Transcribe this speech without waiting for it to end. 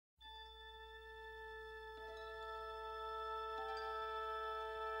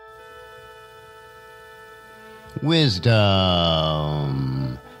Wisdom,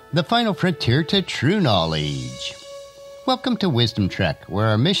 the final frontier to true knowledge. Welcome to Wisdom Trek, where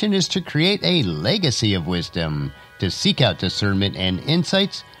our mission is to create a legacy of wisdom, to seek out discernment and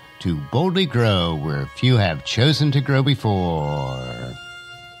insights, to boldly grow where few have chosen to grow before.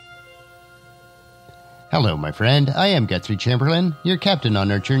 Hello, my friend. I am Guthrie Chamberlain, your captain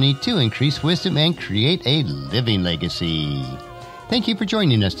on our journey to increase wisdom and create a living legacy. Thank you for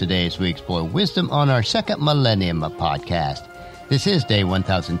joining us today as we explore wisdom on our second millennium podcast. This is day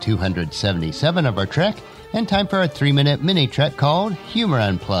 1277 of our trek, and time for our 3-minute mini trek called Humor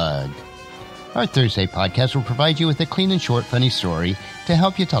Unplugged. Our Thursday podcast will provide you with a clean and short funny story to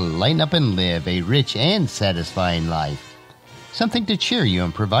help you to lighten up and live a rich and satisfying life. Something to cheer you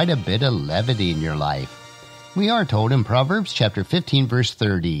and provide a bit of levity in your life. We are told in Proverbs chapter 15, verse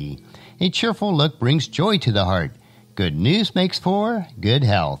 30, a cheerful look brings joy to the heart. Good news makes for good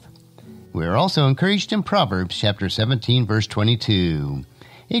health. We are also encouraged in Proverbs chapter 17, verse 22.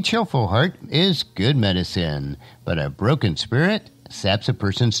 A cheerful heart is good medicine, but a broken spirit saps a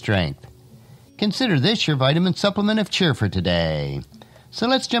person's strength. Consider this your vitamin supplement of cheer for today. So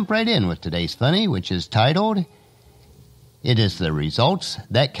let's jump right in with today's funny, which is titled, It is the Results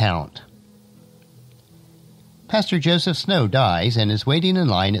That Count. Pastor Joseph Snow dies and is waiting in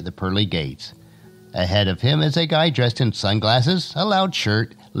line at the pearly gates. Ahead of him is a guy dressed in sunglasses, a loud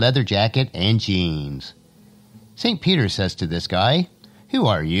shirt, leather jacket, and jeans. St. Peter says to this guy, "Who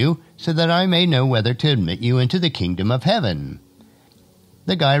are you, so that I may know whether to admit you into the kingdom of heaven?"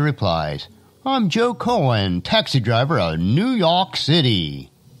 The guy replies, "I'm Joe Cohen, taxi driver of New York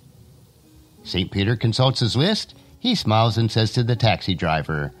City." St. Peter consults his list. He smiles and says to the taxi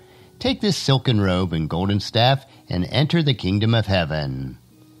driver, "Take this silken robe and golden staff and enter the kingdom of heaven."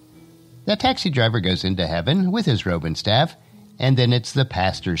 The taxi driver goes into heaven with his robe and staff, and then it's the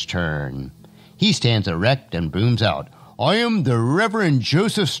pastor's turn. He stands erect and booms out, "I am the Reverend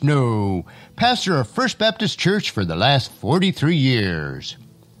Joseph Snow, pastor of First Baptist Church for the last 43 years.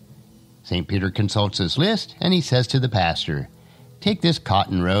 St. Peter consults his list, and he says to the pastor, "Take this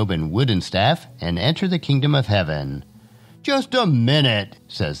cotton robe and wooden staff and enter the kingdom of heaven." "Just a minute,"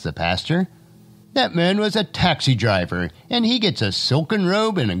 says the pastor. "That man was a taxi driver, and he gets a silken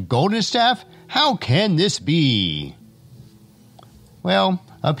robe and a golden staff? How can this be?" "Well,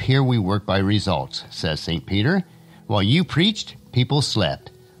 up here we work by results," says St. Peter. "While you preached, people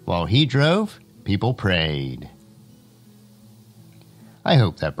slept. While he drove, people prayed." I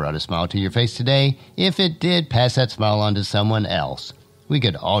hope that brought a smile to your face today. If it did, pass that smile on to someone else. We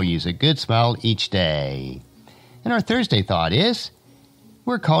could all use a good smile each day. And our Thursday thought is,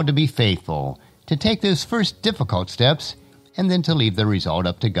 we're called to be faithful, to take those first difficult steps, and then to leave the result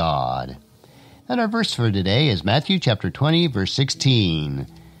up to God. And our verse for today is Matthew chapter 20, verse 16.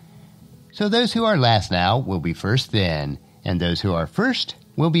 "So those who are last now will be first then, and those who are first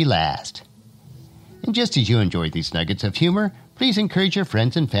will be last." And just as you enjoyed these nuggets of humor, please encourage your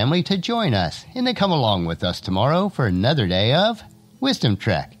friends and family to join us and to come along with us tomorrow for another day of Wisdom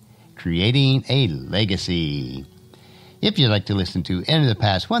Trek, creating a legacy. If you'd like to listen to any of the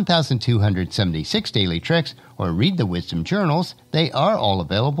past 1,276 daily treks or read the Wisdom Journals, they are all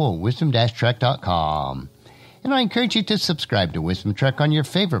available at wisdom-trek.com. And I encourage you to subscribe to Wisdom Trek on your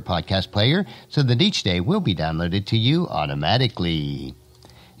favorite podcast player so that each day will be downloaded to you automatically.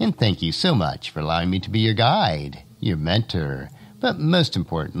 And thank you so much for allowing me to be your guide, your mentor, but most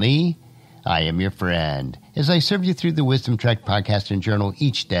importantly, I am your friend as I serve you through the Wisdom Trek podcast and journal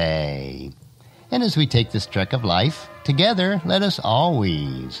each day. And as we take this trek of life, together, let us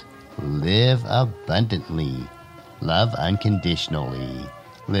always live abundantly, love unconditionally,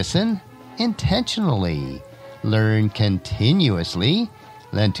 listen intentionally, learn continuously,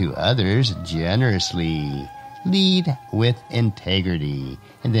 lend to others generously, lead with integrity,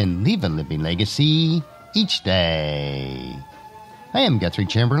 and then leave a living legacy each day. I am Guthrie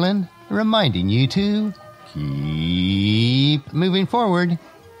Chamberlain, reminding you to keep moving forward.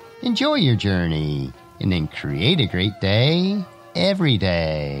 Enjoy your journey, and then create a great day every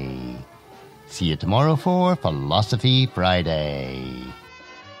day. See you tomorrow for Philosophy Friday.